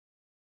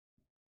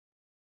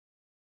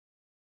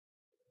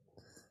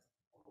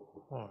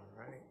All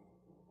right.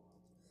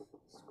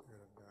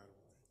 Spirit of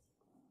God.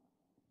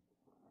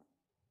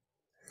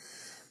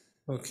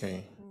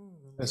 Okay,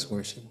 let's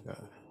worship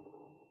God.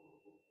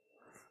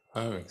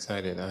 I'm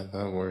excited. I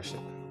love worship.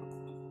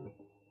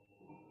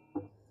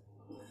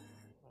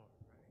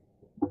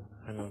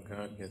 I know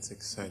God gets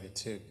excited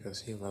too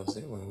because He loves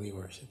it when we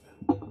worship Him.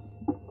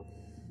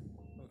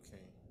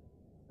 Okay,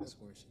 let's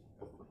worship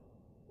God.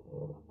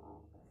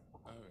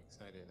 I'm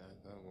excited.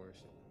 I love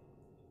worship.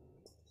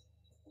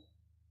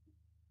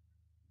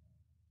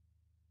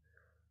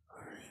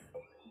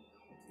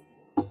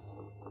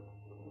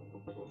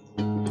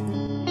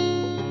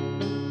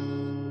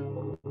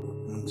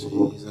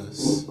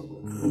 Jesus.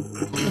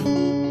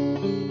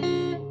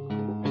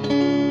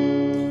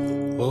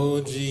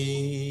 Oh,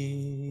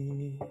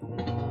 Jesus.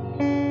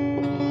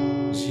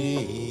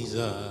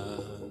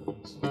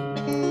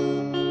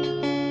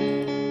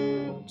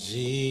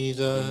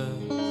 Jesus.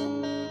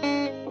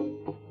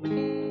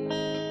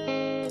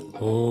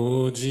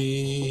 Oh,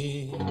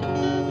 Jesus.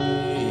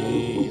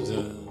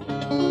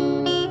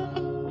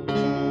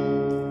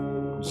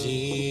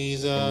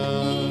 Jesus.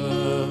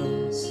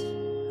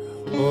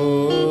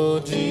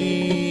 Oh,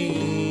 Jesus.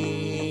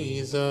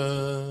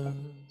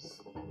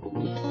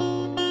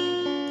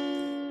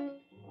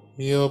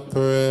 Your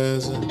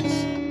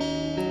presence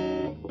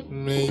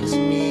makes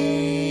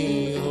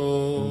me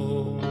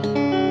whole.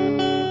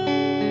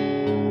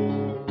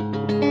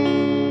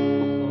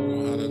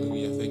 Oh,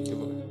 hallelujah. Thank you,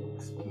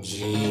 Lord.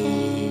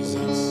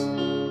 Jesus.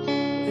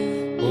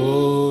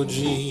 Oh,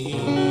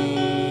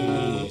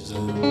 Jesus.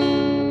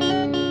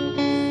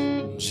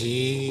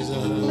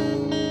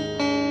 Jesus.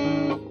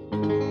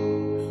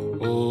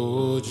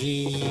 Oh,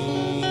 Jesus.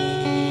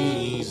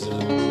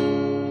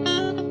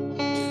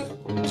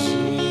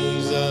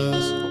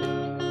 Jesus.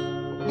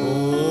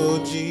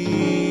 Oh,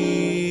 Jesus.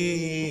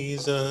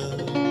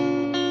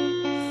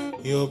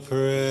 Your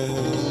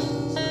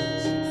presence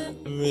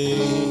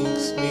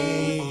makes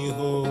me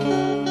whole.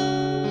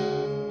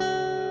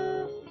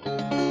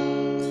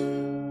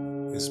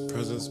 His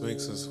presence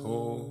makes us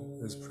whole.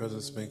 His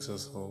presence makes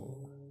us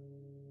whole.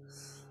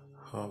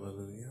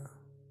 Hallelujah.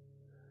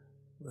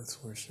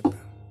 Let's worship Him.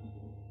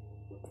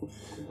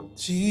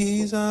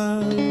 Jesus.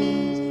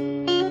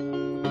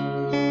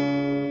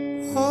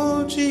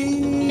 Oh,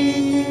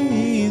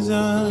 Jesus.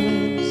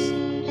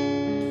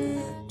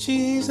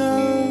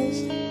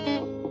 Jesus.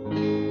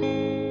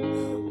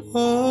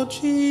 Oh,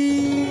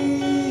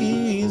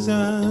 Jesus.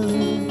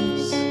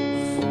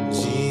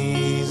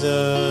 Jesus.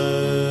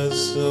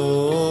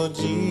 Oh,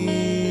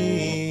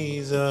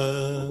 Jesus.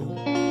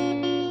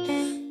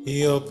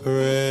 Your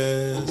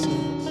presence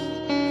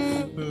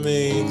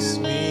makes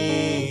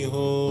me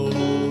whole.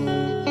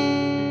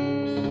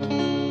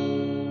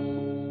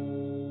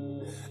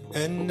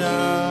 And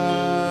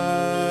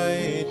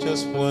I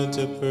just want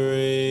to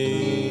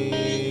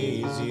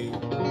praise you.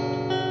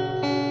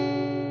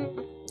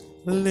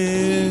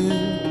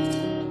 Lift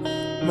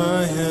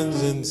my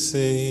hands and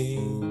say,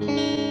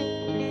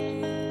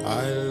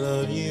 I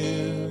love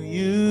you.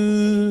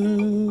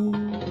 You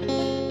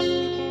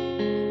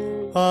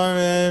are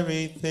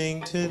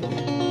everything to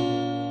me.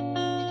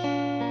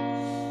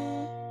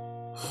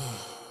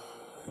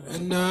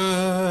 And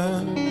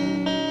I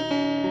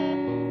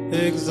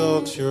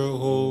exalt your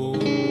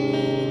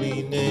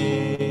holy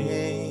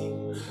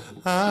name.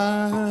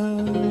 I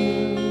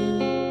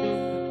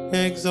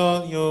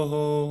exalt your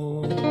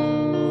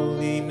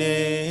holy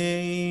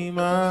name.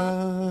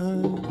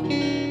 I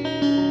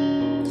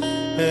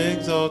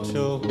exalt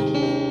your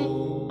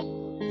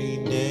holy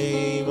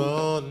name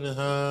on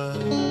high.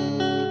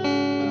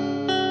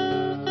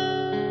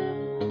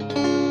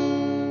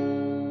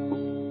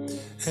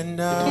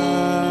 And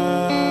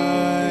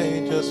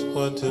I just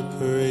want to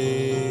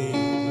praise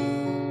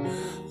you.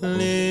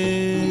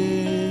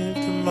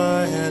 Lift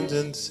my hands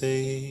and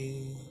say,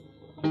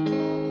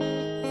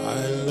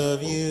 I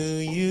love you.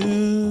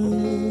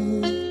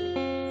 You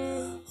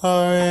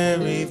are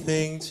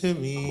everything to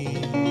me.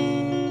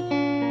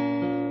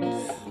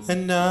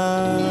 And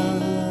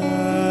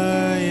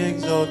I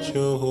exalt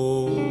your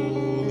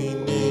holy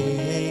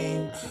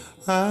name.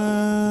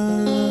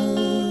 I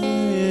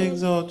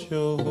exalt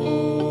your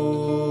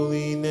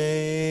holy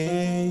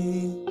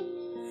name.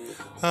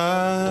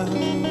 I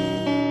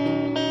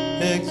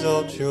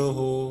exalt your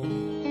holy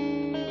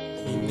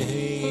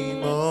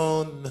name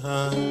on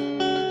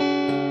high.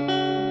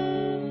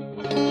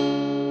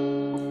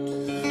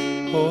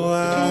 Oh,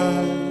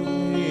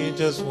 I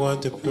just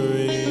want to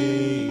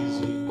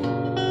praise you.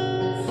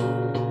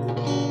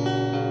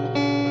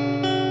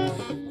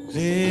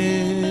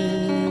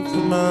 Lift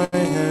my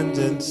hands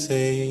and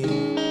say,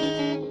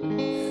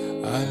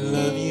 I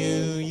love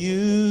you.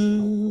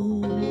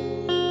 You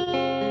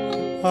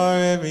are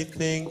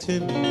everything to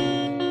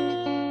me.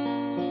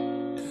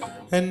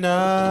 And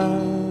I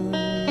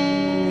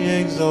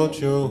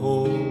exalt your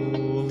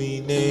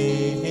holy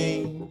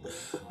name.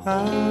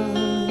 I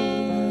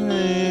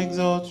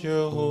exalt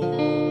your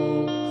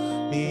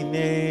holy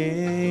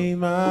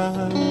name.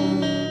 I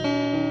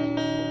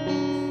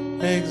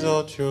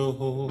exalt your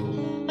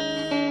holy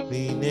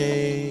holy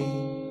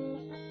name.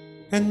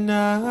 And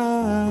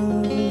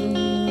I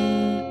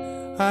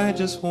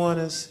just want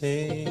to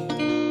say,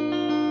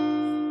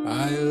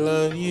 I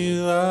love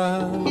you.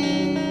 I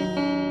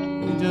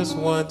just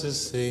want to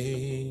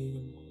say,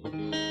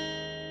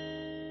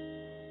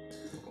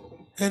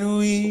 and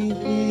we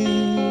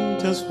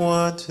just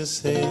want to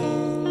say,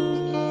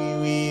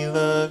 we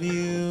love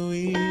you.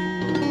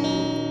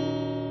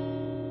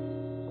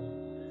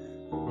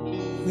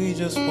 We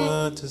just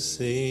want to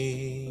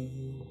say,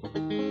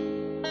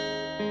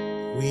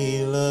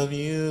 we love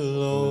you,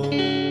 Lord.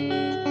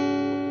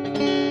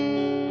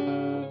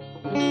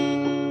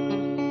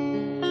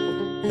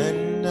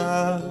 And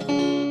I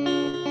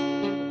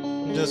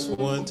just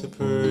want to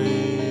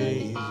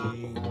praise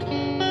you.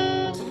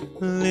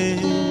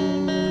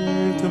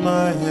 Lift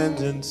my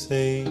hands and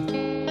say,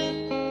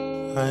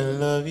 I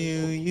love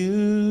you.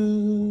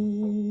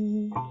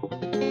 You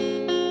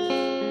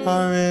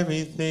are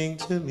everything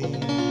to me.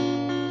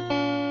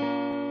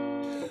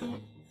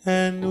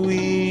 And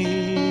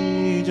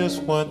we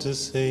just want to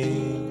say,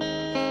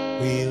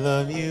 we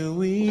love you.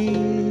 We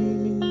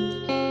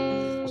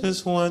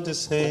just want to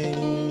say,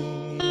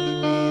 we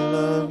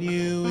love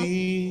you.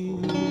 We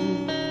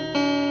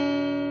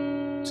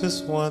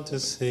just want to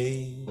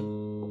say,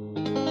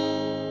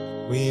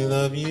 we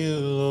love you,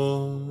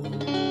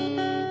 Lord.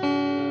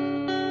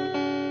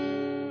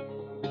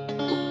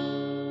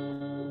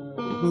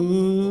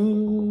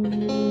 Ooh,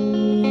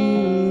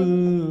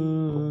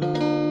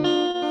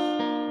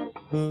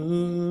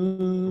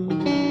 ooh,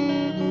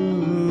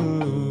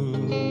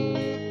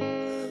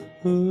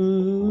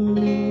 ooh,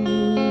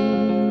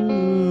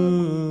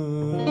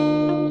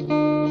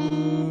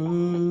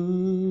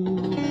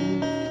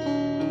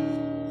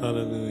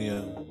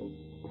 hallelujah.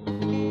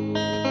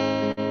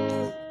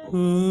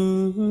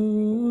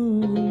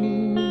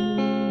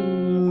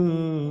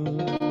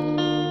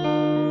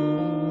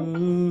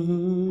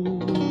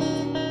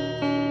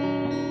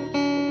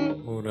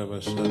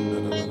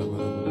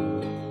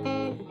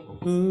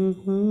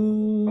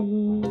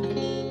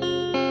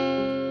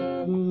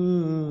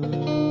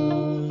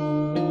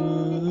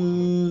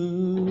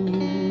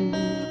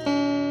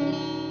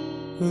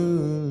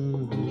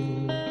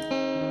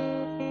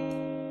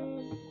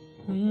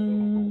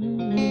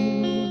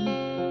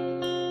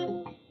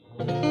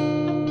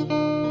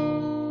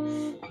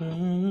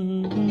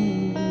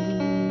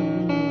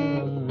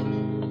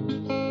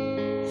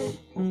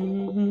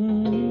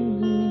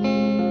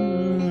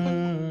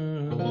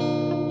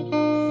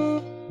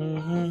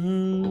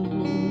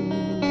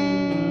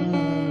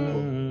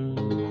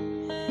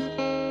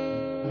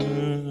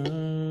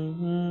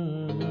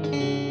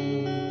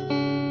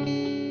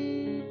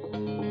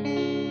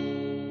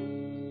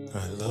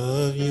 I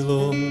love you,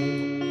 Lord,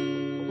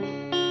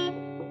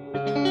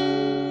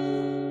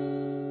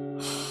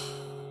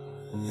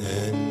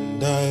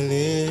 and I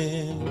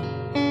lift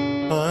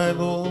my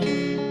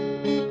voice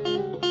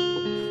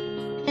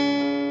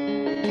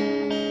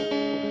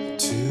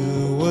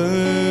to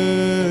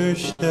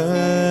worship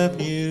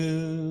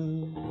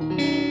you.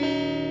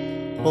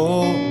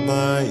 Oh,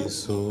 my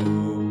soul,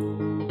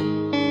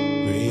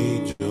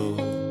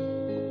 rejoice.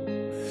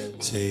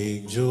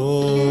 Take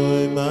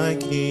joy, my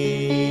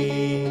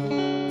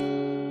King,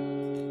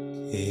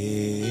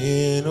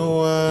 in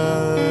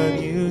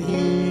what you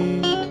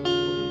hear.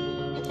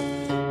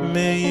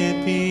 May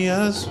it be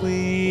a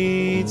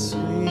sweet,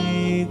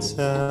 sweet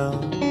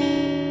sound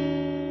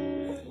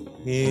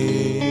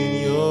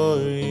in your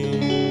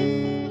ear.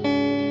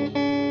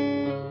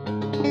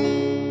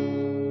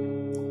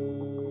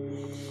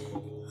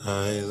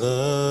 I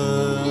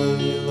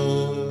love you,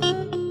 Lord,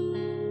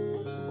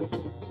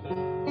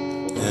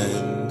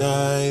 and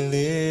I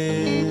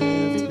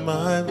lift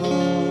my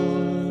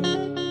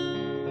voice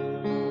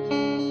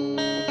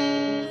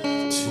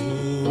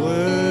to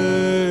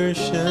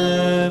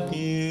worship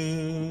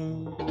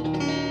you.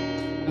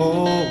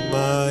 Oh,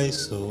 my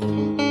soul,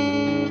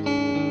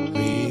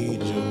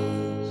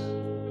 rejoice.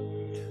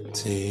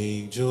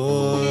 Take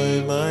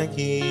joy, my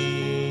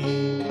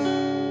King,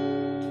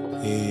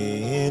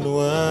 in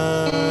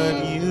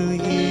what you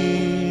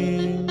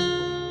hear.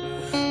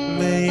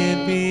 May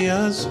it be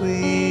a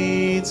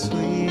sweet,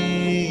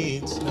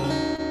 sweet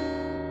sound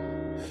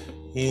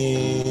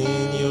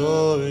in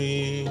your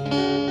ear.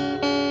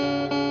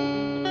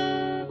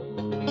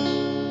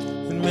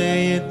 And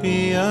may it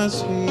be a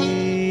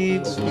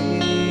sweet,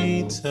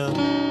 sweet sound.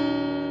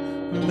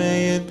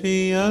 May it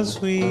be a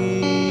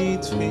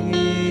sweet,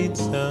 sweet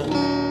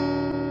sound.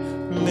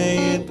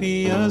 May it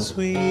be a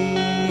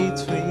sweet,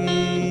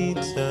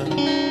 sweet sound.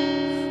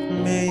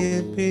 May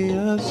it be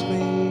a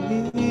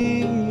sweet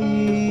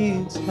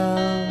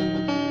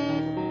sound.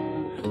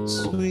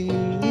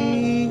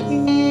 Sweet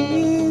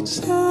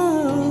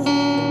sound.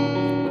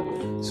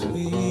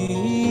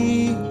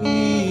 Sweet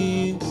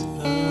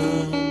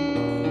sound.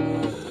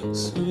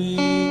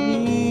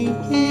 Sweet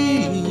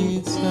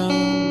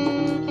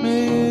sound.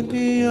 May it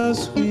be a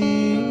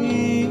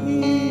sweet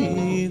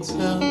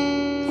sound.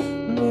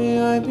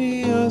 May I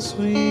be a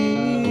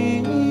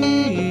sweet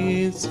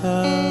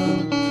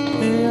sound.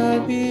 May I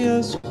be be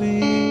a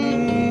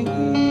sweet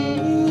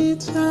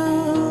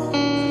sound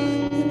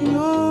in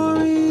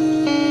your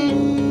ear,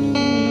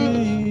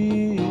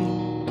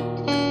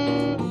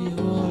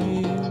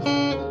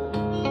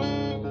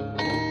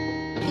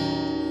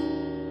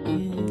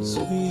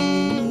 sweet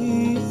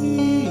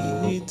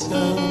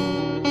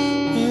sound.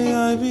 May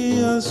I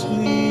be a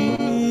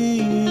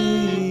sweet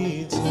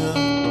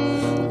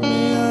sound.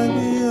 May I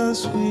be a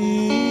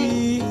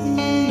sweet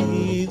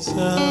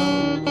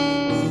sound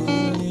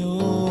in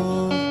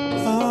your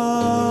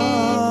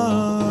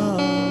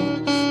heart.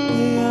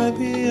 May I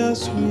be a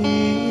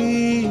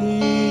sweet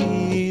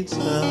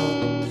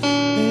sound.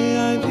 May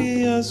I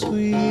be a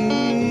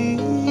sweet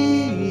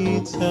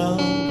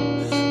sound.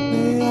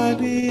 May I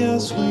be a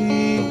sweet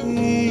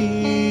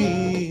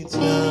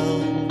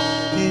sound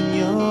in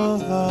your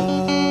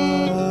heart.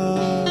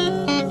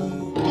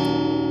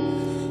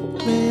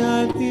 May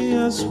I be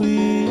a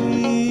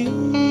sweet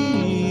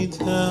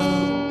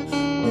sound.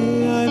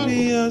 May I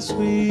be a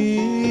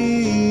sweet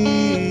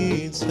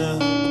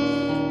sound.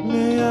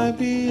 May I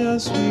be a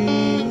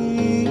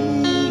sweet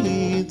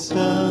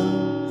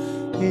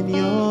sound in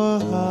your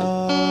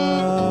heart.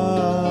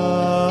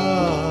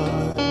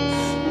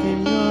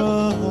 In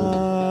your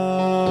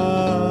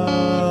heart.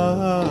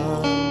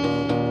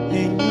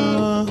 In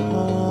your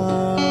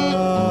heart.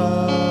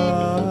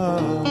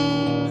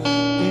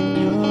 In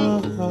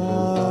your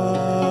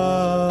heart.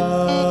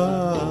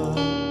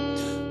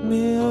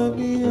 May I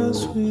be a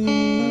sweet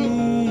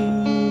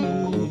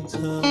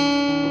sound.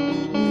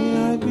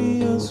 May I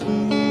be a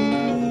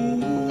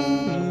sweet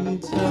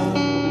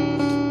sound.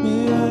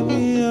 May I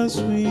be a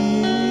sweet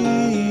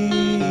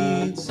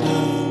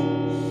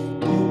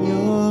sound in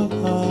your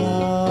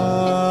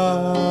heart.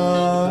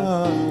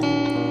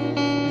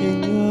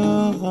 In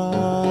your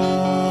heart.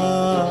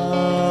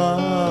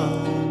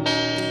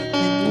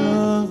 In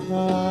your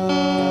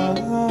heart.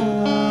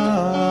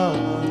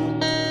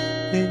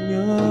 In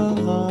your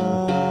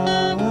heart.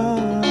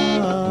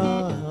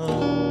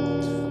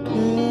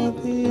 May I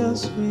be a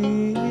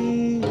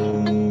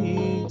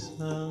sweet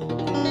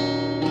sound.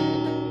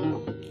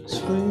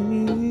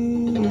 Sweet.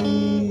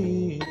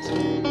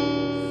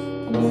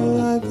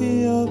 May I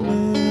be a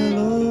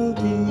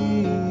melody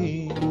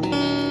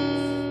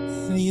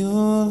in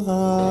your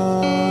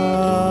heart.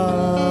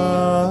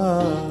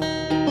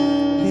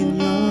 In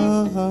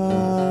your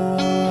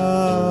heart.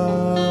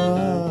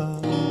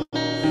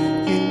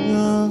 In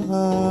your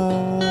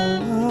heart.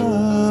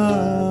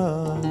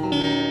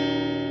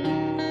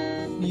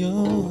 In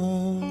your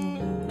heart.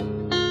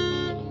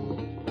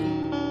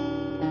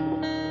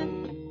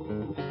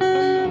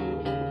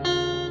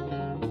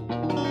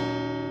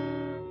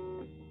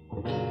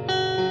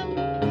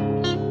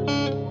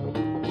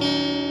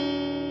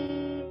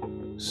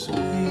 Sweet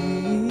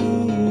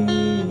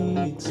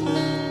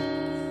sound.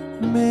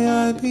 May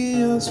I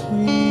be a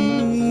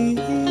sweet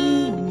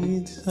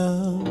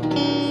sound.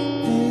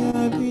 May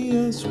I be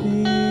a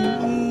sweet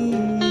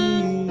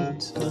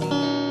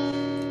sound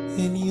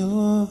in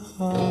your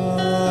heart.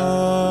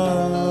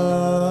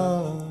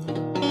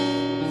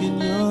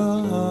 In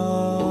your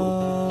heart.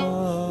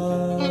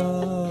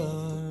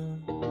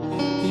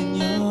 In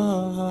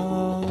your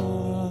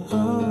heart.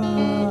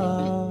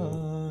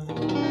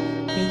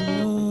 In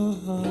your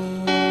heart.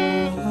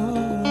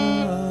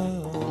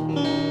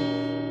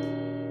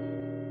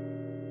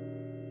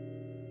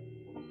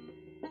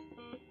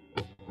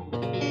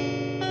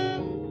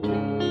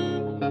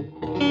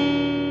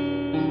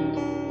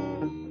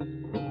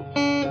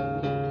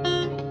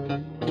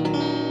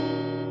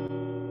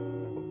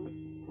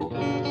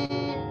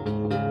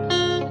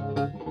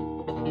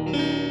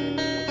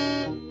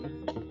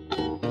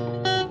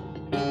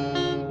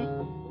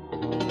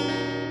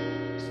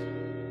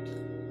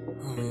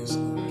 Oh, yes,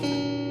 Lord.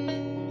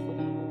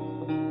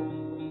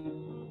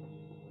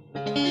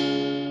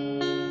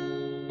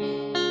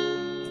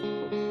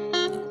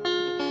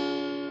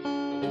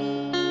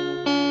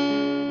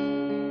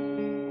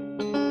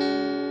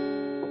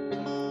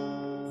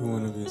 We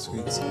want to be a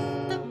sweet sound.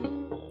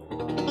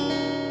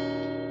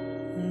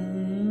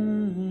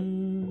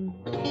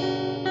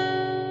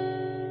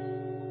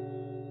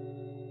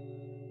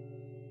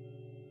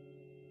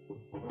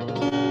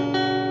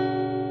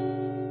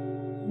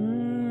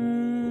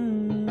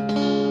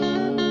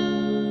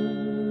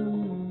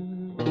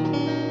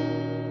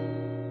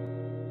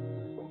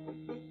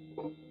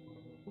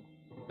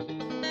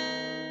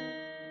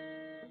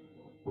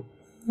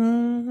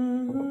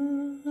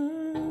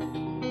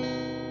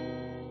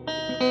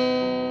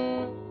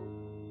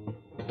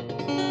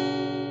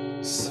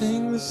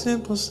 Sing the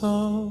simple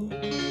song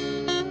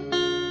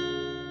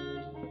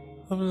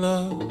of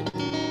love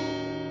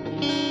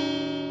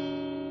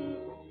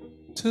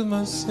to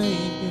my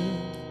Savior,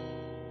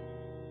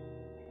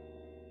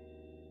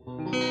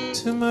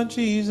 to my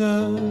Jesus.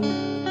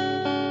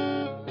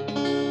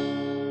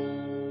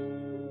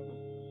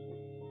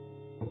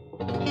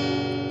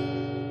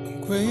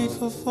 I'm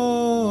grateful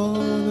for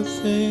the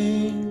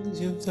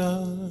things you've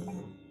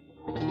done,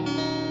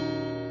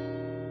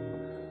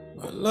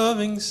 my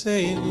loving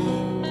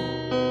Savior.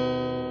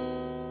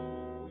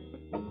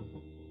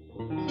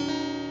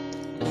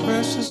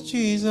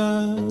 Jesus.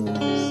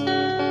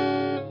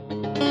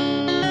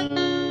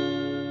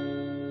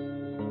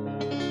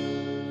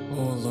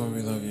 Oh Lord,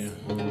 we love you.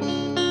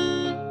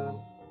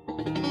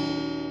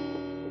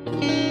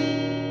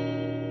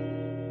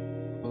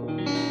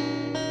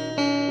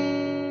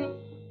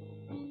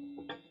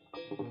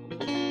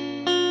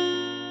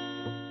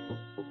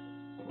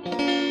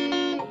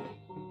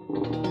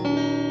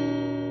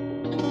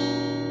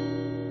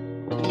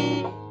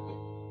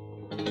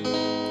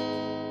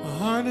 My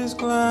heart is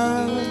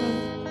glad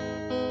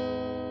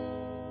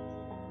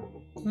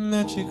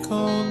that you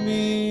called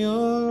me your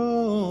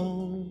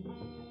own.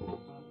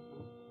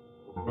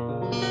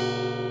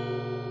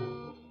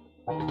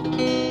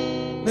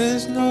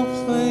 There's no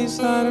place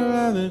I'd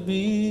rather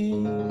be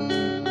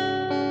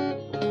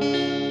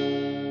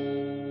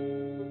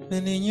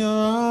than in your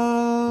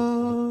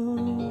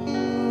arms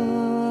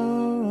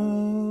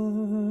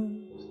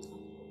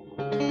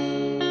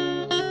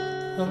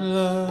of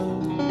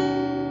love.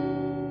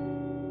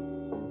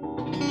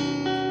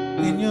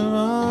 In your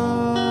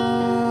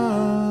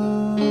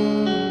arms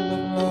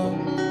of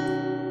love,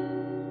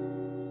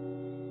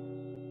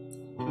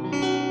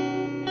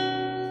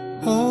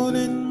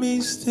 holding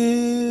me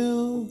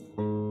still,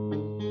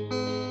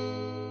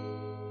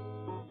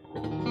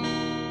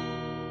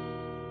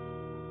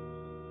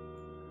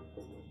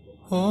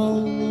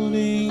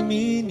 holding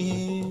me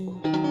near,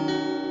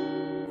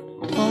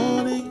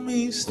 holding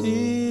me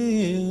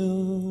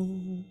still,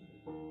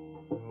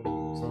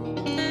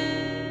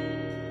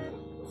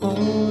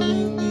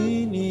 holding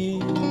me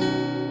near,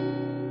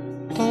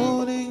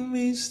 holding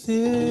me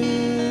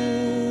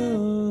still,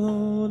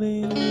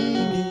 holding me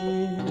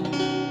near,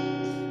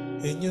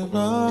 in your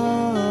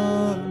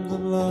arms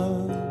of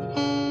love.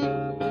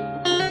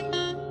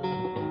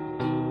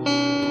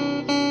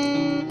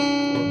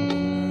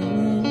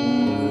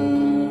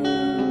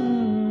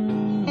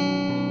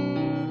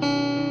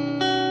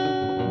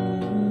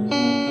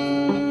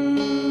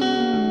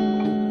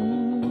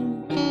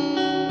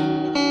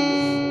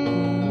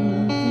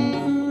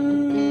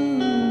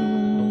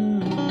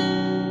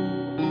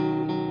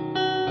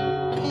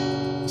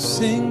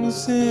 Sing a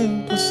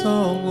simple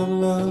song of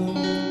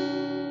love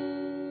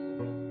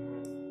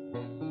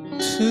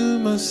to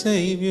my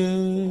Savior,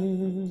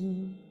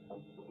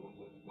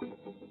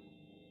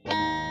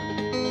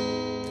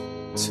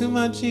 to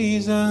my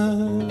Jesus.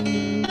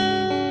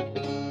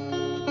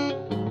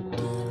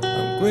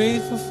 I'm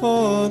grateful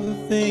for the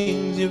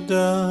things you've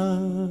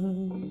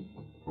done,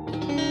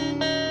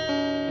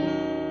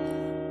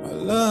 my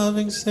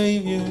loving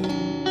Savior,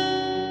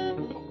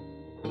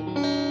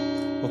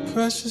 oh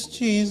precious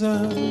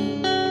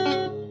Jesus.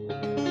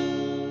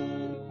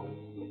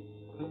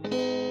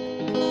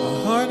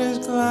 My heart is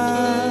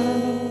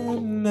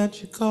glad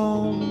that you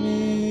called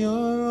me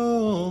your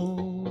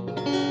own.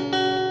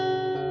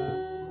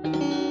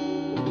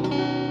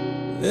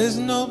 There's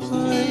no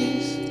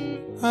place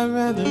I'd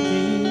rather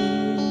be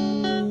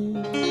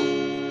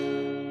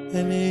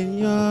than in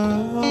your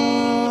arms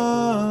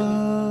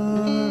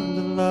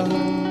of love,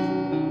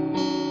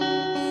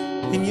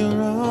 in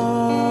your arms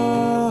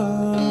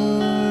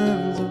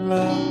of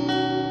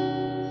love,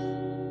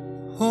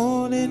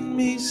 holding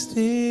me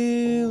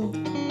still,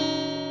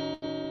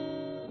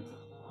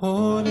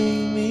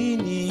 holding me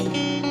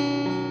near,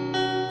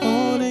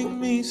 holding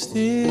me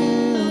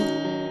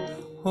still,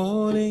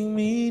 holding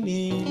me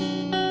near,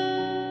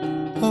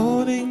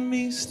 holding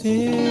me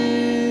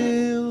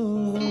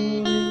still,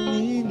 holding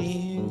me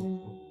near,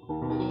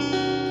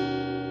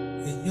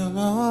 in your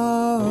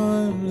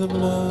arms of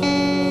love.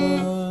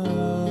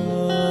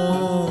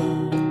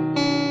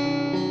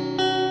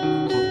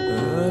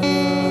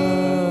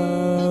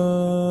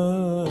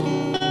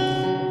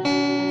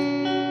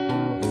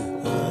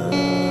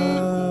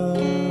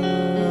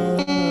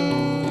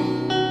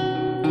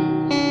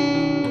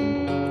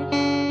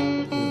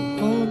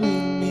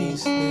 Holding me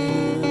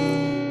still.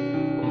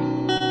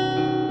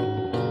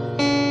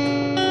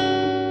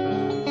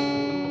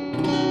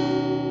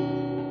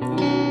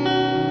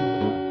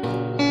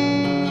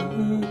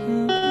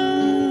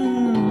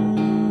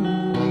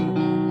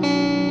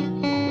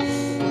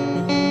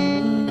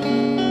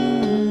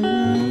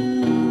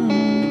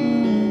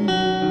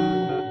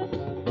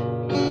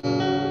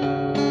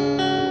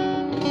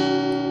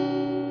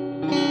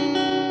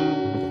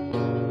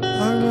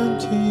 I run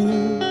to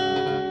you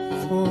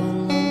for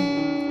love.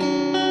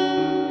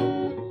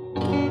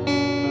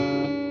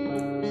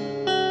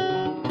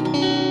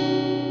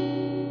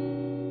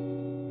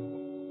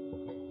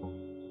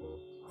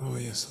 Oh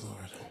yes,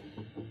 Lord.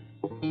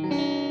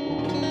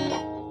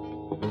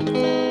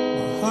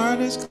 My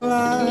heart is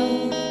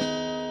glad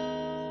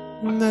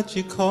that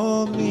you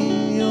called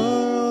me your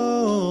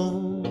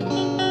own.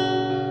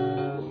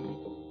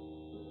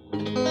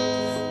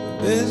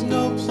 There's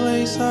no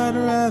place I'd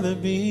rather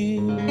be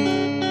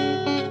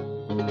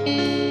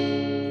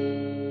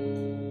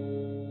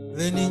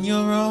than in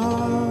your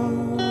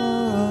arms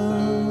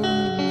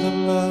of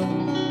love.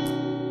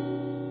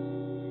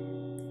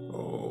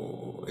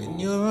 Oh, in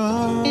your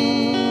arms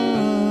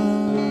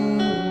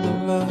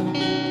of love,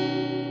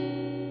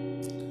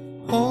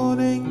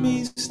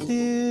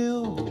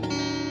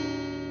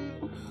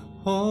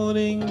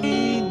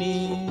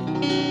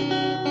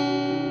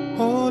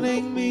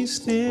 me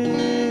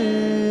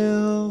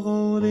still,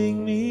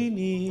 holding me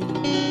near,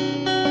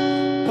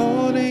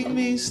 holding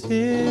me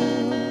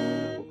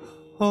still,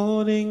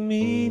 holding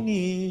me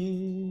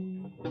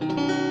near,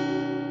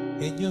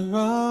 in your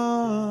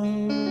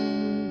arms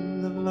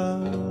of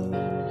love.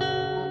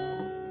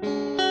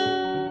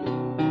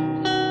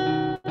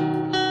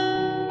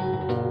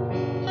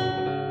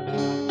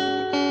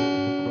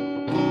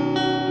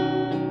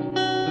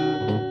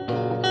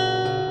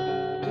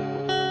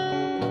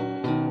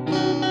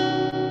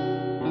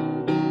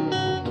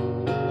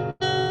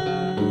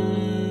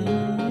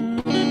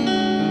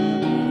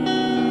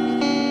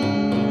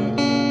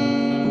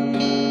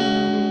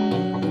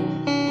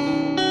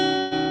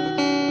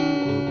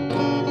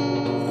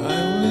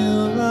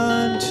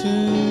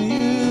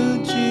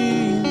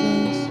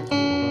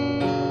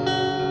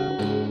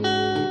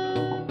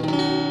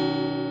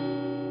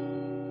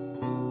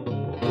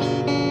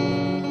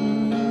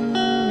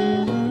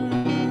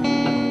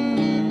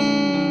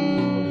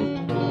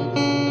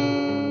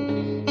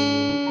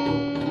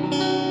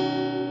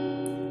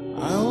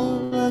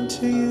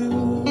 To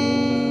you,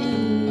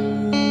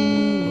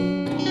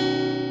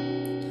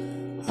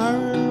 I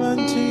will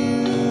run to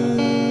you,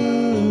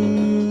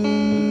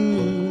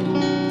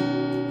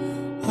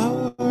 I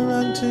will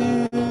run to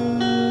you,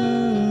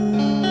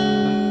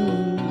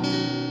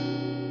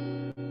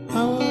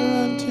 I will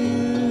run to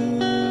you.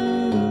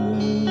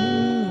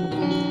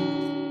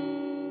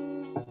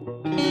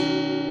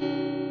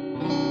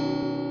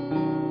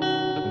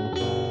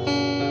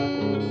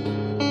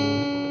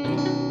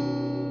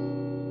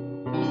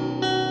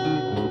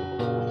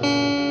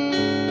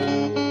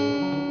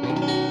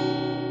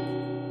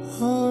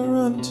 I'll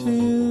run to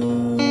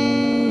you.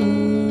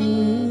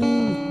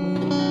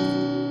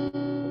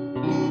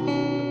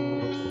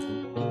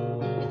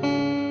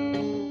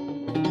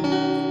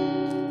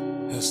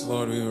 Yes,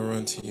 Lord, we will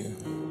run to you.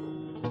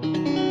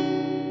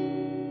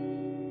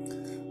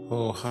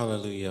 Oh,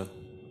 hallelujah.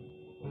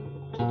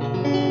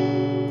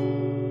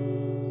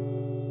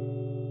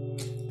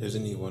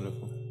 Isn't he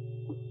wonderful?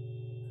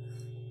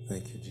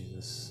 Thank you,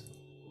 Jesus.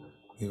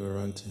 We will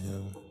run to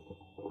him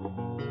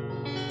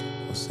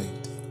for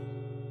safety.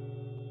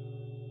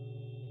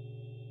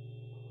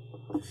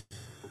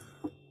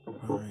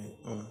 All right.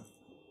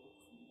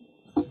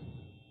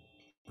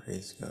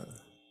 Praise God.